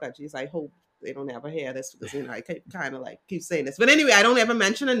coworker. Geez, I hope they don't ever hear this because I kind of like keep saying this. But anyway, I don't ever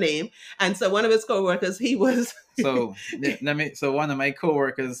mention a name. And so one of his coworkers, he was So so one of my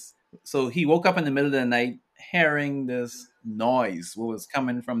coworkers, so he woke up in the middle of the night hearing this noise what was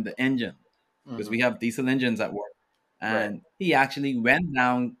coming from the engine, because we have diesel engines at work. And he actually went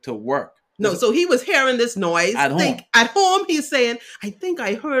down to work. No, so he was hearing this noise At home. At home, he's saying, I think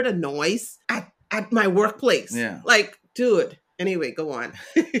I heard a noise at my workplace. Yeah. Like, dude. Anyway, go on.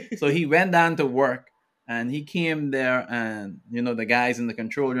 So he went down to work and he came there, and the guys in the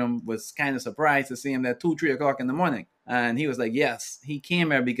control room was kind of surprised to see him there 2-3 o'clock in the morning. And he was like, yes, he came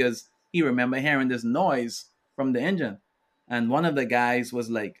here because he remembered hearing this noise from the engine. And one of the guys was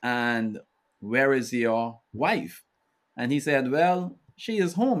like, and where is your wife? And he said, well, she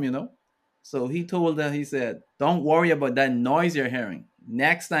is home. So he told her, he said, don't worry about that noise you're hearing.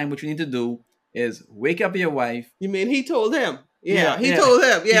 Next time, what you need to do is wake up your wife. You mean he told him? Yeah, he Yeah. told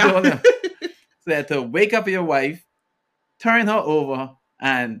him. Yeah. He told him. Said to wake up your wife, turn her over,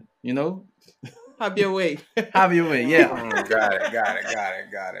 and, have your way. have your way. Yeah. Got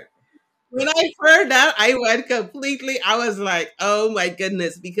it. When I heard that, I went completely, I was like, oh my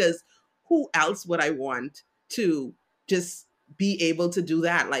goodness, because who else would I want to just be able to do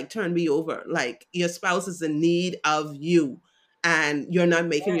that? Like, turn me over. Like, your spouse is in need of you and you're not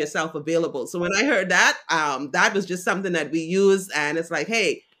making yourself available. So when I heard that, that was just something that we used. And it's like,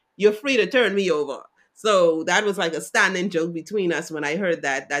 hey, you're free to turn me over. So that was like a standing joke between us when I heard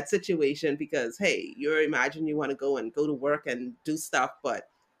that situation, because, hey, you're imagining you want to go to work and do stuff, but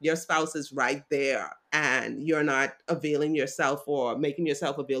your spouse is right there and you're not availing yourself or making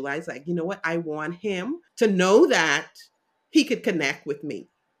yourself available. It's like, you know what? I want him to know that he could connect with me.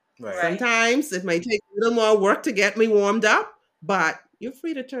 Right. Sometimes it may take a little more work to get me warmed up, but you're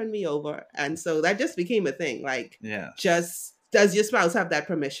free to turn me over. And so that just became a thing. Like, just does your spouse have that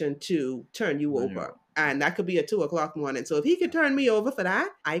permission to turn you over? And that could be at 2 o'clock morning. So if he could turn me over for that,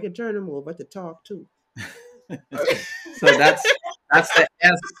 I could turn him over to talk too. So that's the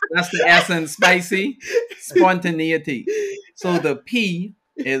S. That's the S in spicy, spontaneity. So the P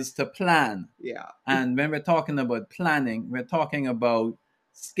is to plan. Yeah. And when we're talking about planning, we're talking about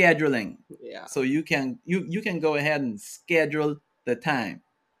scheduling. Yeah. So you can go ahead and schedule the time.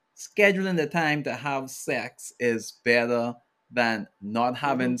 Scheduling the time to have sex is better than not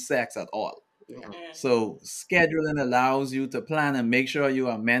having sex at all. Yeah. So scheduling allows you to plan and make sure you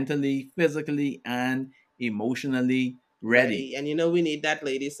are mentally, physically, and emotionally ready. And we need that,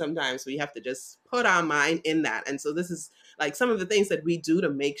 ladies. Sometimes we have to just put our mind in that. And so this is like some of the things that we do to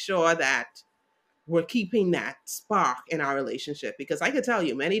make sure that we're keeping that spark in our relationship. Because I could tell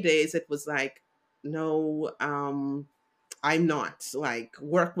you many days it was like, no, I'm not. Like,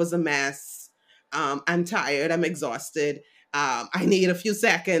 work was a mess. I'm tired. I'm exhausted. I need a few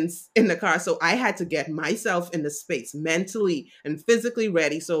seconds in the car. So I had to get myself in the space mentally and physically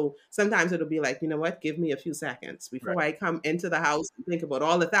ready. So sometimes it'll be like, you know what, give me a few seconds before I come into the house and think about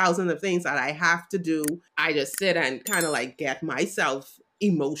all the thousands of things that I have to do. I just sit and kind of like get myself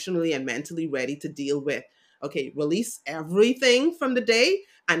emotionally and mentally ready to deal with, okay, release everything from the day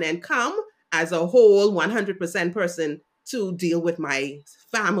and then come as a whole 100% person to deal with my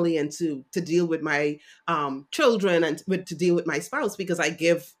family and to deal with my children and to deal with my spouse, because I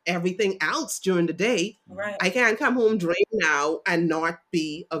give everything else during the day. Right. I can't come home drained now and not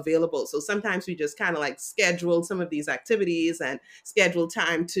be available. So sometimes we just kind of like schedule some of these activities and schedule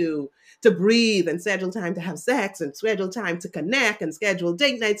time to breathe and schedule time to have sex and schedule time to connect and schedule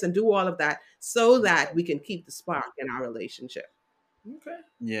date nights and do all of that so that we can keep the spark in our relationship. Okay.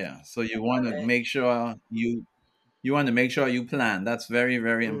 Yeah. So you want to make sure you plan. That's very,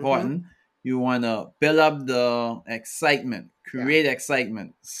 very important. You want to build up the excitement, create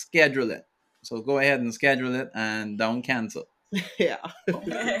excitement, schedule it. So go ahead and schedule it and don't cancel. Yeah.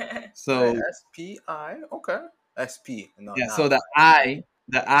 So SPI. Okay. SP. No, yeah. So the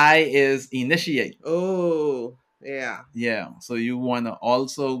I is initiate. Oh, yeah. Yeah. So you want to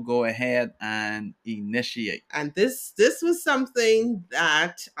also go ahead and initiate. And this was something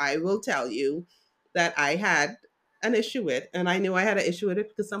that I will tell you that I had an issue with, and I knew I had an issue with it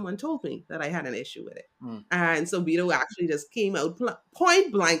because someone told me that I had an issue with it. And so Vito actually just came out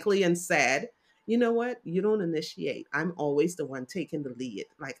point blankly and said, you know what? You don't initiate. I'm always the one taking the lead.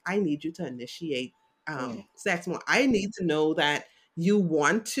 Like, I need you to initiate sex more. I need to know that you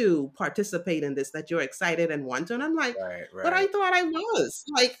want to participate in this, that you're excited and want to. And I'm like, but I thought I was.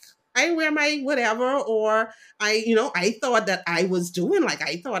 Like, I wear my whatever, or I thought that I was doing, like,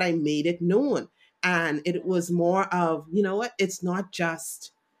 I thought I made it known. And it was more of, you know what, it's not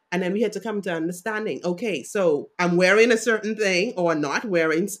just, and then we had to come to understanding, okay, so I'm wearing a certain thing or not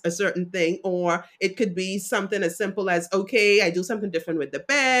wearing a certain thing, or it could be something as simple as, okay, I do something different with the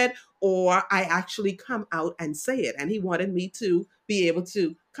bed, or I actually come out and say it. And he wanted me to be able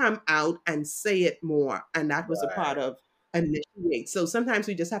to come out and say it more. And that was a part of initiate. So sometimes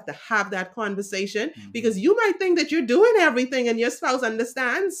we just have to have that conversation, because you might think that you're doing everything and your spouse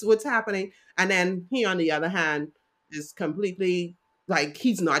understands what's happening. And then he, on the other hand, is completely like,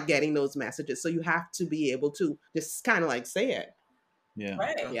 he's not getting those messages. So you have to be able to just kind of like say it. Yeah.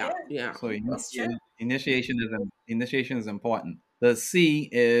 Right. Yeah. So initiation is important. The C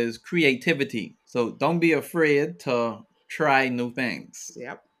is creativity. So don't be afraid to try new things.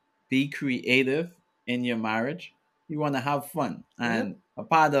 Yep. Be creative in your marriage. You want to have fun. And a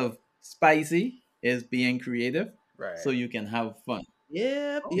part of spicy is being creative. Right. So you can have fun.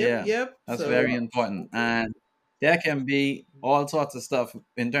 Yep. That's very important. And there can be all sorts of stuff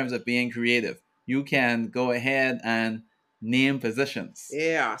in terms of being creative. You can go ahead and name positions.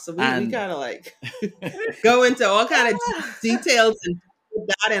 Yeah. So we kind of like go into all kind of details and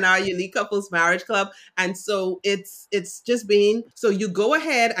that in our Unique Couples Marriage Club. And so it's just being, so you go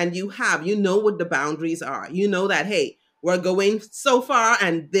ahead and you know what the boundaries are. You know that, hey, we're going so far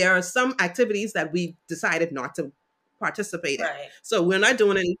and there are some activities that we decided not to participate in. Right. So we're not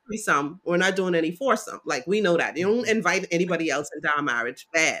doing any threesome. We're not doing any foursome. Like, we know that. You don't invite anybody else into our marriage.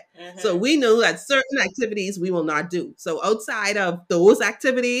 Bad. So we know that certain activities we will not do. So outside of those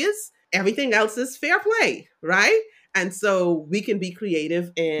activities, everything else is fair play, right? And so we can be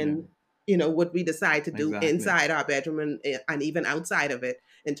creative in, what we decide to do inside our bedroom and even outside of it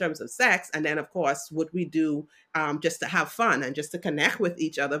in terms of sex. And then, of course, what we do just to have fun and just to connect with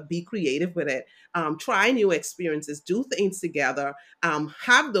each other, be creative with it, try new experiences, do things together,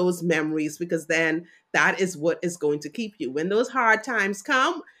 have those memories, because then that is what is going to keep you. When those hard times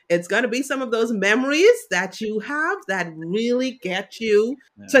come, it's going to be some of those memories that you have that really get you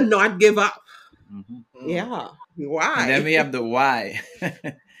to not give up. Yeah. Why? And then we have the why.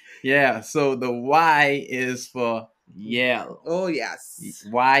 Yeah. So the why is for yell. Oh, yes.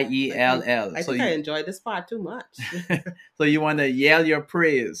 YELL. I think I enjoyed this part too much. So you want to yell your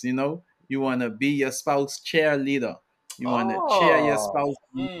praise, you want to be your spouse cheerleader. You want to cheer your spouse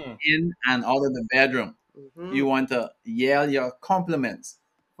in and out of the bedroom. You want to yell your compliments.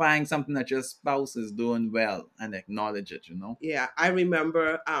 Find something that your spouse is doing well and acknowledge it, Yeah, I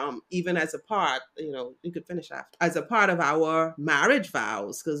remember even as a part, you could finish after, as a part of our marriage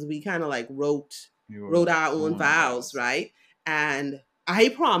vows, because we kind of like wrote our own vows, right? And I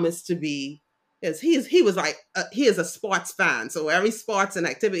promised to be, because he was like, he is a sports fan. So every sports and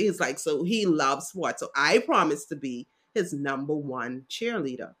activity, he's like, so he loves sports. So I promised to be his number one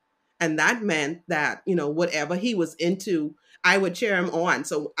cheerleader. And that meant that, whatever he was into, I would cheer him on.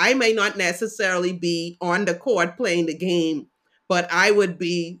 So I may not necessarily be on the court playing the game, but I would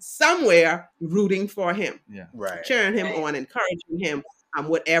be somewhere rooting for him, cheering him on, encouraging him,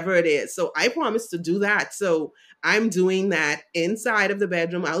 whatever it is. So I promised to do that. So I'm doing that inside of the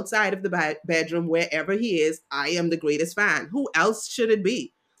bedroom, outside of the bedroom, wherever he is. I am the greatest fan. Who else should it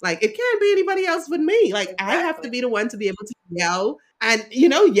be? Like, it can't be anybody else but me. Like, I have to be the one to be able to yell and,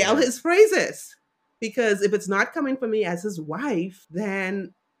 yell his praises. Because if it's not coming from me as his wife,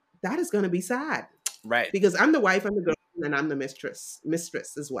 then that is going to be sad. Right. Because I'm the wife, I'm the girlfriend, and I'm the mistress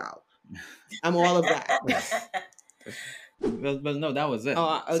as well. I'm all of that. Well, no, that was it.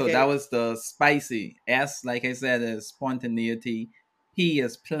 Oh, So okay. that was the spicy. S, like I said, is spontaneity. P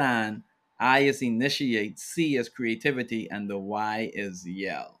is plan. I is initiate. C is creativity. And the Y is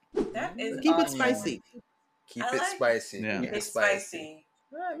yell. That is Keep it awesome. spicy. Keep I it like- spicy. Yeah. Keep it spicy.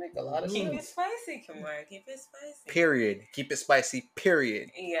 Right, make a lot of Keep sense. it spicy, Kamar. Keep it spicy. Period. Keep it spicy. Period.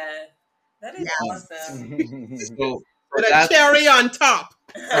 Yeah. That is Yes. awesome. So With a that's, cherry on top.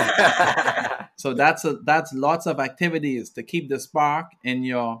 so that's lots of activities to keep the spark in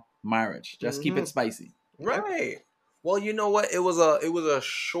your marriage. Just keep Mhm. it spicy. Right. Well, you know what? It was a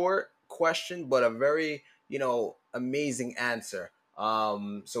short question, but a very amazing answer.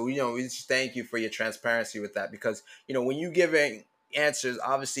 So we just thank you for your transparency with that, because when you giving answers,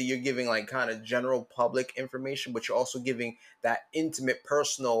 obviously you're giving like kind of general public information, but you're also giving that intimate,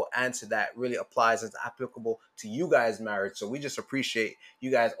 personal answer that really applies and is applicable to you guys' marriage. So we just appreciate you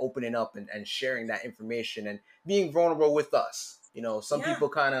guys opening up and sharing that information and being vulnerable with us. Some Yeah. people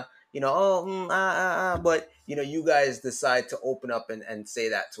kind of but you guys decide to open up and say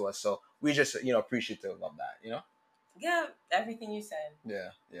that to us, so we just appreciative of that. Yeah, everything you said.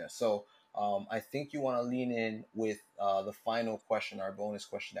 Yeah. So I think you want to lean in with the final question, our bonus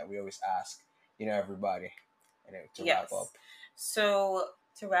question that we always ask everybody, and to Yes. wrap up. So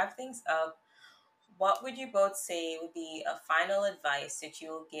to wrap things up, what would you both say would be a final advice that you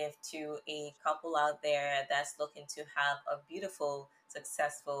will give to a couple out there that's looking to have a beautiful,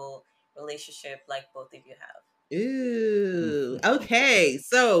 successful relationship like both of you have? Ooh, okay.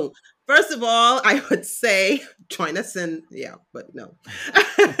 So, first of all, I would say join us in, but no.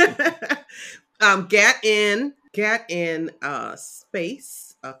 Get in a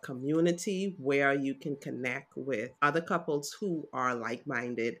space, a community where you can connect with other couples who are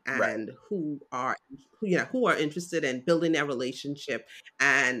like-minded and who are interested in building their relationship,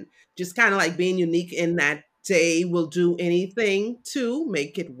 and just kind of like being unique in that they will do anything to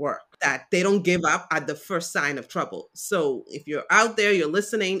make it work, that they don't give up at the first sign of trouble. So if you're out there, you're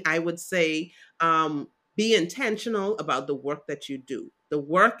listening, I would say be intentional about the work that you do. The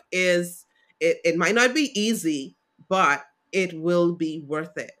work is, it might not be easy, but it will be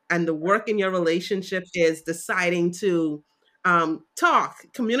worth it. And the work in your relationship is deciding to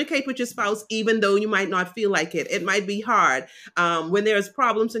communicate with your spouse, even though you might not feel like it. It might be hard. When there's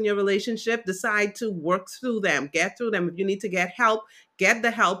problems in your relationship, decide to work through them, get through them. If you need to get help, get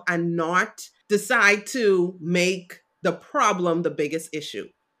the help, and not decide to make the problem the biggest issue.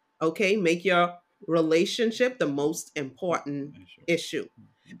 Okay? Make your relationship the most important issue.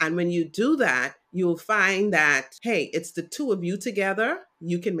 And when you do that, you'll find that, hey, it's the two of you together,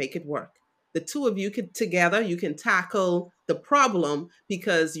 you can make it work. The two of you together, you can tackle the problem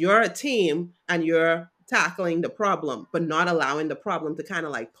because you're a team and you're tackling the problem, but not allowing the problem to kind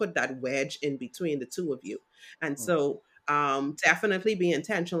of like put that wedge in between the two of you. And so definitely be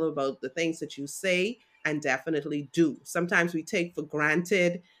intentional about the things that you say, and definitely do. Sometimes we take for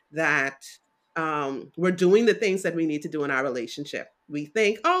granted that we're doing the things that we need to do in our relationship. We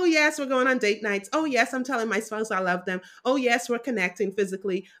think, oh, yes, we're going on date nights. Oh, yes, I'm telling my spouse I love them. Oh, yes, we're connecting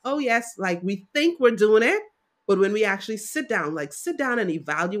physically. Oh, yes, like we think we're doing it. But when we actually sit down and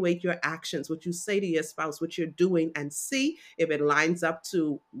evaluate your actions, what you say to your spouse, what you're doing, and see if it lines up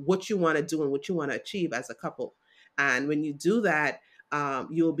to what you want to do and what you want to achieve as a couple. And when you do that,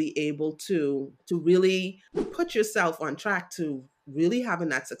 you'll be able to really put yourself on track to really having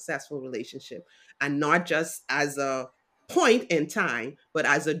that successful relationship, and not just as a point in time, but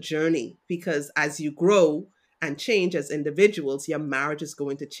as a journey. Because as you grow and change as individuals, your marriage is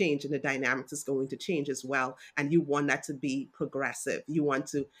going to change and the dynamics is going to change as well. And you want that to be progressive. You want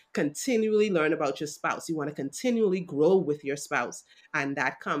to continually learn about your spouse. You want to continually grow with your spouse. And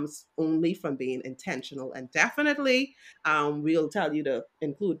that comes only from being intentional. And definitely, we'll tell you to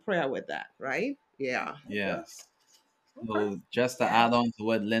include prayer with that, right? Yeah. Yes. So just to add on to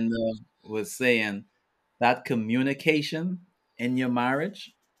what Linda was saying, that communication in your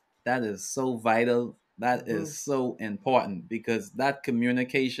marriage, that is so vital. That is so important, because that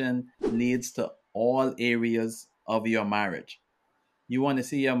communication leads to all areas of your marriage. You want to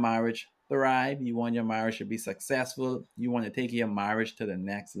see your marriage thrive. You want your marriage to be successful. You want to take your marriage to the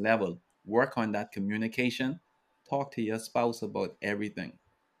next level. Work on that communication. Talk to your spouse about everything.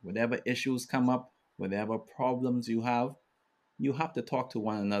 Whatever issues come up, whatever problems you have to talk to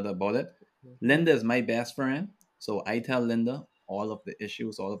one another about it. Linda is my best friend, so I tell Linda all of the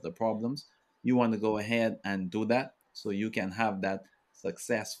issues, all of the problems. You want to go ahead and do that so you can have that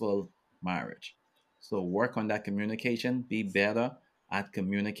successful marriage. So work on that communication. Be better at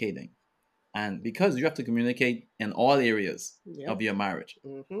communicating. And because you have to communicate in all areas Yep. of your marriage.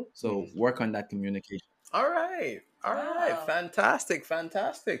 Mm-hmm. So work on that communication. All right. All right. Wow. Fantastic.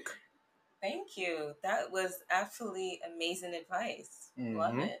 Fantastic. Thank you. That was absolutely amazing advice.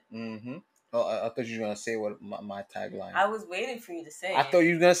 Love it. Mm-hmm. Oh, I thought you were gonna say what my tagline. I was waiting for you to say I it. thought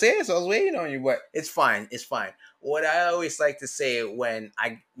you were gonna say it, so I was waiting on you. But it's fine. It's fine. What I always like to say when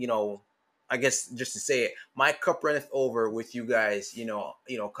I guess just to say it, my cup runneth over with you guys.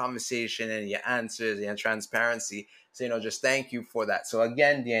 Conversation and your answers and your transparency. So just thank you for that. So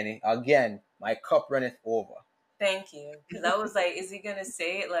again, Danny, my cup runneth over. Thank you. Because I was like, is he gonna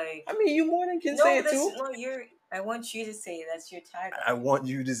say it like? I mean, you more than can No, say it that's too. no. I want you to say it. That's your tagline. I want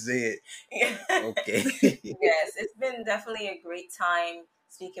you to say it. Okay. Yes, it's been definitely a great time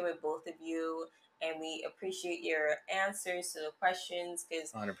speaking with both of you, and we appreciate your answers to the questions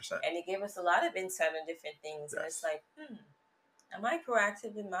 100%. and it gave us a lot of insight on different things. And it's like, am I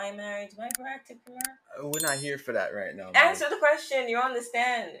proactive in my marriage? Am I proactive in her? We're not here for that right now. Answer the question. You're on the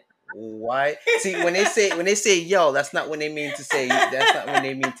stand. Why? See, when they say yell, that's not when they mean to say. That's not when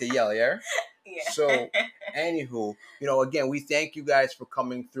they mean to yell. Yeah. Yeah. So, anywho, again, we thank you guys for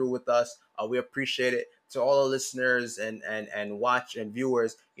coming through with us. We appreciate it. To all the listeners and watch and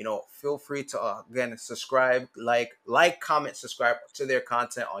viewers, feel free to again subscribe, like, comment, subscribe to their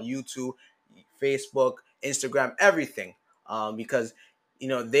content on YouTube, Facebook, Instagram, everything. Because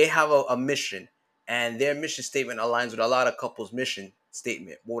they have a mission, and their mission statement aligns with a lot of couples' mission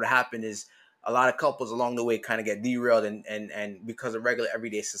statement. What would happen is a lot of couples along the way kind of get derailed and because of regular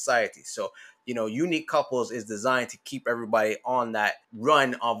everyday society. So Unique Couples is designed to keep everybody on that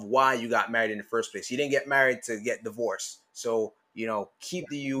run of why you got married in the first place. You didn't get married to get divorced. So keep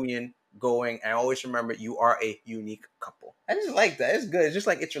the union going, and always remember you are a unique couple. I just like that. It's good. It's just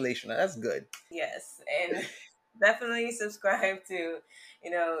like It's Relational. That's good. Yes, and definitely subscribe to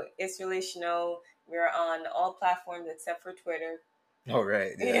It's Relational. We're on all platforms except for Twitter. All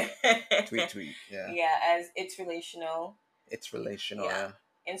right. Yeah. tweet. Yeah. Yeah, as It's Relational. It's Relational. Yeah.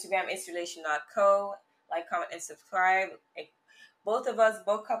 Instagram, itsrelation.co. Like, comment, and subscribe. Both of us,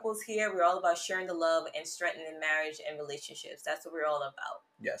 both couples here, we're all about sharing the love and strengthening marriage and relationships. That's what we're all about.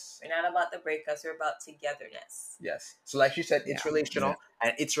 Yes. We're not about the breakups. We're about togetherness. Yes. So like you said, it's relational,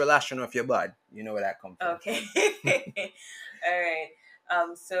 and it's relational if you're bud. You know where that comes from. Okay. All right.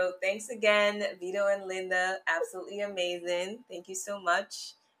 So thanks again, Vito and Linda. Absolutely amazing. Thank you so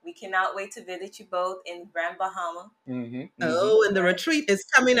much. We cannot wait to visit you both in Grand Bahama. Oh, and the retreat is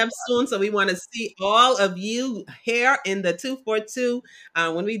coming up soon. So we want to see all of you here in the 242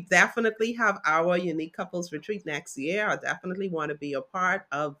 when we definitely have our Unique Couples retreat next year. I definitely want to be a part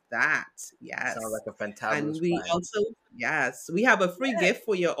of that. Yes. Sounds like a fantastic And we also, we have a free gift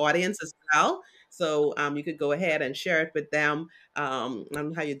for your audience as well. So you could go ahead and share it with them. I don't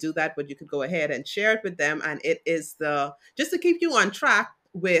know how you do that, but you could go ahead and share it with them. And it is just to keep you on track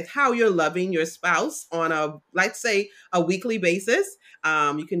with how you're loving your spouse on a weekly basis.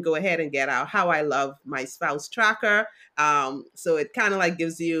 You can go ahead and get our How I Love My Spouse tracker. So it kind of like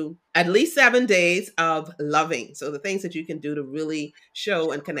gives you at least 7 days of loving. So the things that you can do to really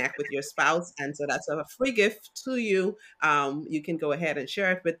show and connect with your spouse. And so that's a free gift to you. You can go ahead and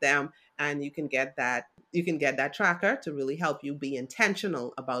share it with them, and you can get that tracker to really help you be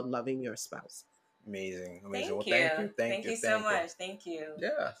intentional about loving your spouse. Amazing. Thank Well, you. Thank you so much. Thank you.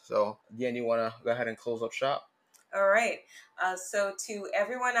 Yeah. So, again, you want to go ahead and close up shop? All right. So to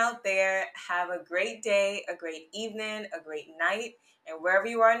everyone out there, have a great day, a great evening, a great night, and wherever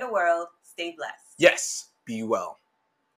you are in the world, stay blessed. Yes. Be well.